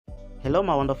Hello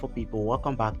my wonderful people,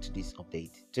 welcome back to this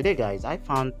update. Today guys, I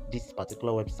found this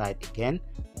particular website again,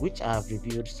 which I have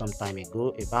reviewed some time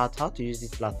ago about how to use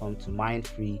this platform to mine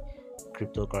free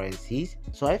cryptocurrencies.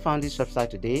 So I found this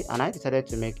website today and I decided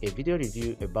to make a video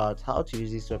review about how to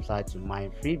use this website to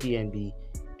mine free BNB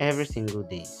every single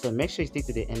day. So make sure you stick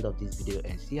to the end of this video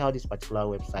and see how this particular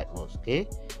website works, okay?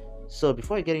 So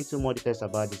before we get into more details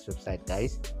about this website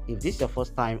guys, if this is your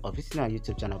first time of visiting our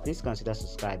YouTube channel, please consider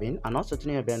subscribing and also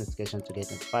turning your bell notification to get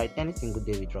notified any single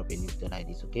day we drop a new video like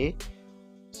this, okay?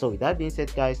 So with that being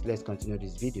said guys, let's continue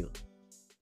this video.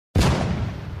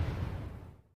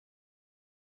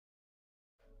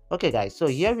 Okay guys, so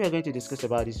here we are going to discuss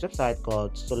about this website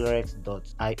called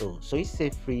solarex.io. So it's a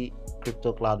free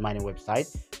crypto cloud mining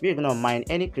website. We're going to mine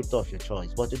any crypto of your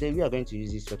choice, but today we are going to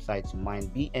use this website to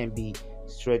mine BNB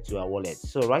straight to our wallet.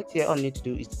 So right here, all you need to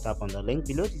do is to tap on the link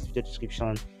below this video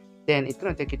description. Then it's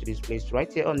going to take you to this place.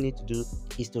 Right here, all you need to do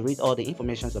is to read all the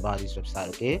information about this website,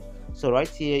 okay? So right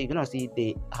here, you're going to see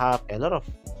they have a lot of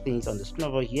things on the screen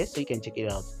over here, so you can check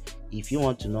it out if you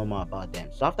want to know more about them.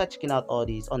 So after checking out all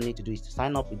these, all you need to do is to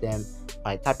sign up with them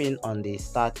by tapping on the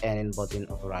start earning button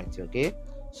over right here, okay?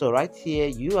 So right here,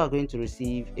 you are going to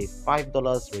receive a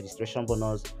 $5 registration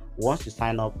bonus once you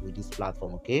sign up with this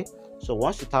platform, okay? So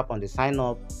once you tap on the sign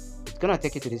up, it's gonna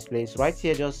take you to this place. Right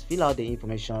here, just fill out the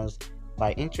information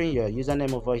by entering your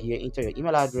username over here, enter your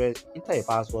email address, enter your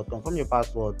password, confirm your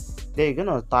password. Then you're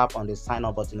gonna tap on the sign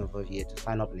up button over here to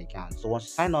sign up an account. So once you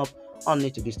sign up, all you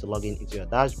need to do is to log in into your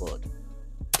dashboard.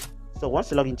 So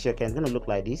once you log into your account, it's going to look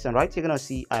like this, and right here you're going to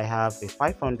see I have a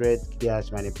 500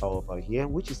 gigahertz mining power over here,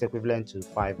 which is equivalent to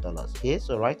 $5. Okay,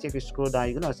 so right here if you scroll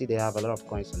down, you're going to see they have a lot of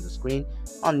coins on the screen.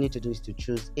 All you need to do is to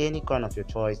choose any coin of your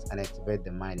choice and activate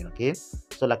the mining. Okay,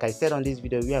 so like I said on this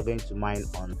video, we are going to mine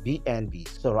on BNB.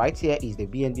 So right here is the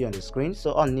BNB on the screen.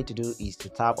 So all you need to do is to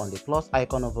tap on the plus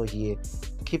icon over here,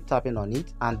 keep tapping on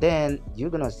it, and then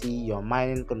you're gonna see your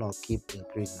mining gonna keep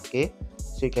increasing. Okay,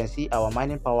 so you can see our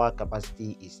mining power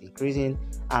capacity is increasing,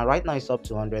 and right now it's up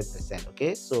to 100%.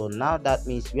 Okay, so now that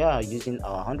means we are using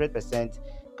our 100%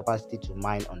 capacity to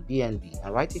mine on BNB.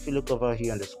 And right, if you look over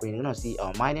here on the screen, you're gonna see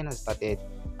our mining has started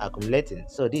accumulating.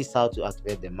 So this is how to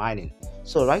activate the mining.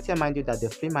 So right here, mind you that the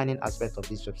free mining aspect of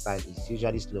this website is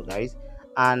usually slow guys,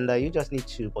 and you just need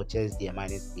to purchase the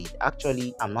mining speed.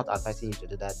 Actually, I'm not advising you to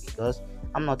do that because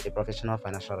I'm not a professional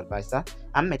financial advisor.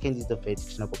 I'm making this for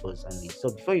educational purpose only. So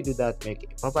before you do that, make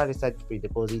a proper research before you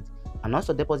deposit, and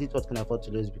also deposit what can afford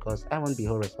to lose, because I won't be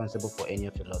held responsible for any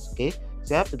of your loss. Okay,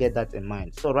 so you have to get that in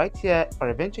mind. So right here, for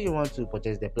eventually you want to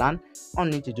purchase the plan, all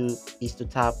you need to do is to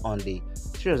tap on the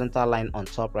horizontal line on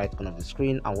top right corner of the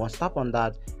screen, and once tap on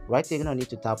that, right here you're gonna need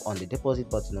to tap on the deposit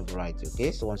button over right.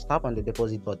 Okay, so once tap on the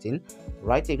deposit button,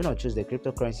 right here you're gonna choose the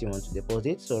cryptocurrency you want to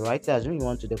deposit. So right here, assume you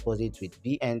want to deposit with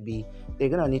BNB, you're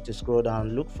gonna need to scroll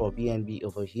down, look for BNB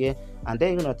over here, and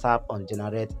then you're gonna tap on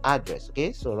generate address.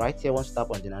 Okay, so right here, once you tap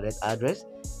on generate address,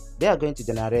 they are going to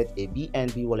generate a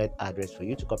BNB wallet address for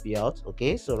you to copy out.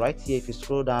 Okay, so right here, if you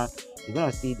scroll down, you're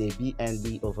gonna see the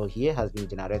BNB over here has been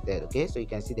generated. Okay, so you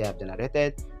can see they have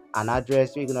generated an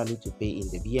address you're gonna need to pay in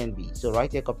the BNB. So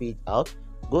right here, copy it out,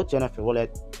 go to one of your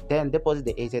wallet, then deposit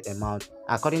the exact amount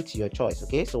according to your choice.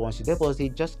 Okay, so once you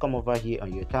deposit, just come over here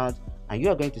on your account, and you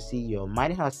are going to see your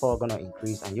mining hash power gonna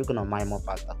increase, and you're gonna mine more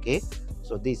fast. Okay,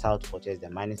 so this is how to purchase the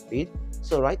mining speed.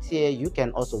 So right here, you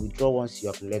can also withdraw once you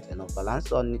accumulate enough balance.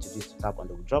 So all you need to do is to tap on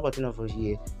the withdraw button over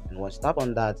here, and once you tap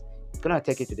on that, it's gonna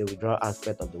take you to the withdraw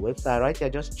aspect of the website. Right here,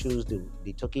 just choose the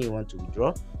token you want to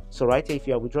withdraw. So right here, if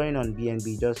you are withdrawing on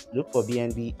BNB, just look for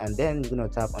BNB, and then you're gonna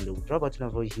tap on the withdraw button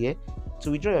over here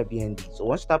to withdraw your BNB. So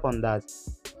once you tap on that,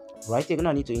 right, you're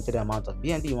gonna need to enter the amount of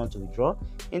BNB you want to withdraw,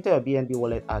 enter your BNB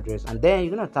wallet address, and then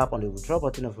you're gonna tap on the withdraw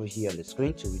button over here on the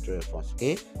screen to withdraw your funds.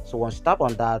 Okay, so once you tap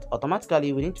on that,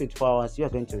 automatically within 24 hours you are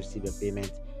going to receive your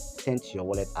payment sent to your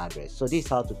wallet address. So this is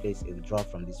how to place a withdrawal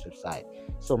from this website.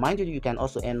 So mind you, you can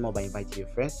also earn more by inviting your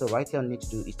friends. So right here, all you need to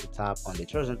do is to tap on the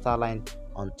horizontal line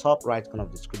on top right corner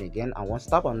of the screen again, and once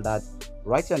tap on that,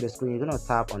 right here on the screen, you're going to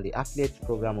tap on the affiliate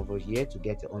program over here to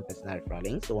get your own personal referral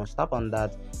link. So once tap on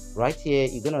that, right here,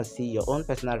 you're going to see your own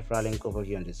personal referral link over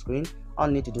here on the screen. All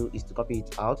you need to do is to copy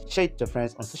it out, share it to your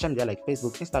friends on social media like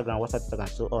Facebook, Instagram, WhatsApp, TikTok, and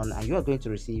so on, and you are going to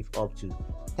receive up to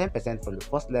 10% from the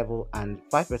first level, and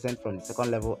 5% from the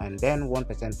second level, and then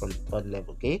 1% from the third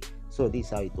level. Okay, so this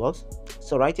is how it works.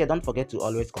 So right here, don't forget to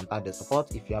always contact the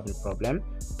support if you have any problem.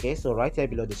 Okay, so right here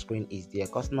below the screen is their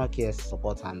customer care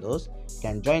support handles. You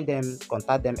can join them,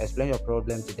 contact them, explain your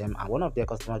problem to them, and one of their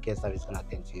customer care service can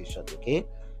attend to you shortly. Okay,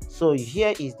 So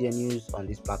here is the news on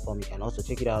this platform. You can also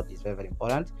check it out. It's very, very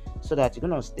important so that you're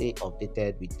gonna stay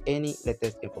updated with any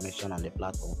latest information on the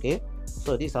platform. Okay,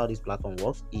 so this is how this platform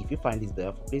works. If you find this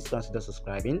helpful, please consider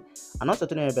subscribing and also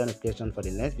turn on your bell notification for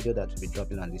the next video that will be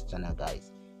dropping on this channel,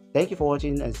 guys. Thank you for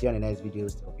watching and see you on the next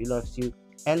videos. Hope you loves you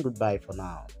and goodbye for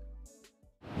now.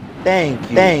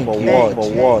 Thank you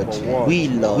for watching. We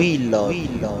love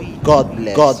you. God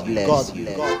bless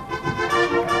you.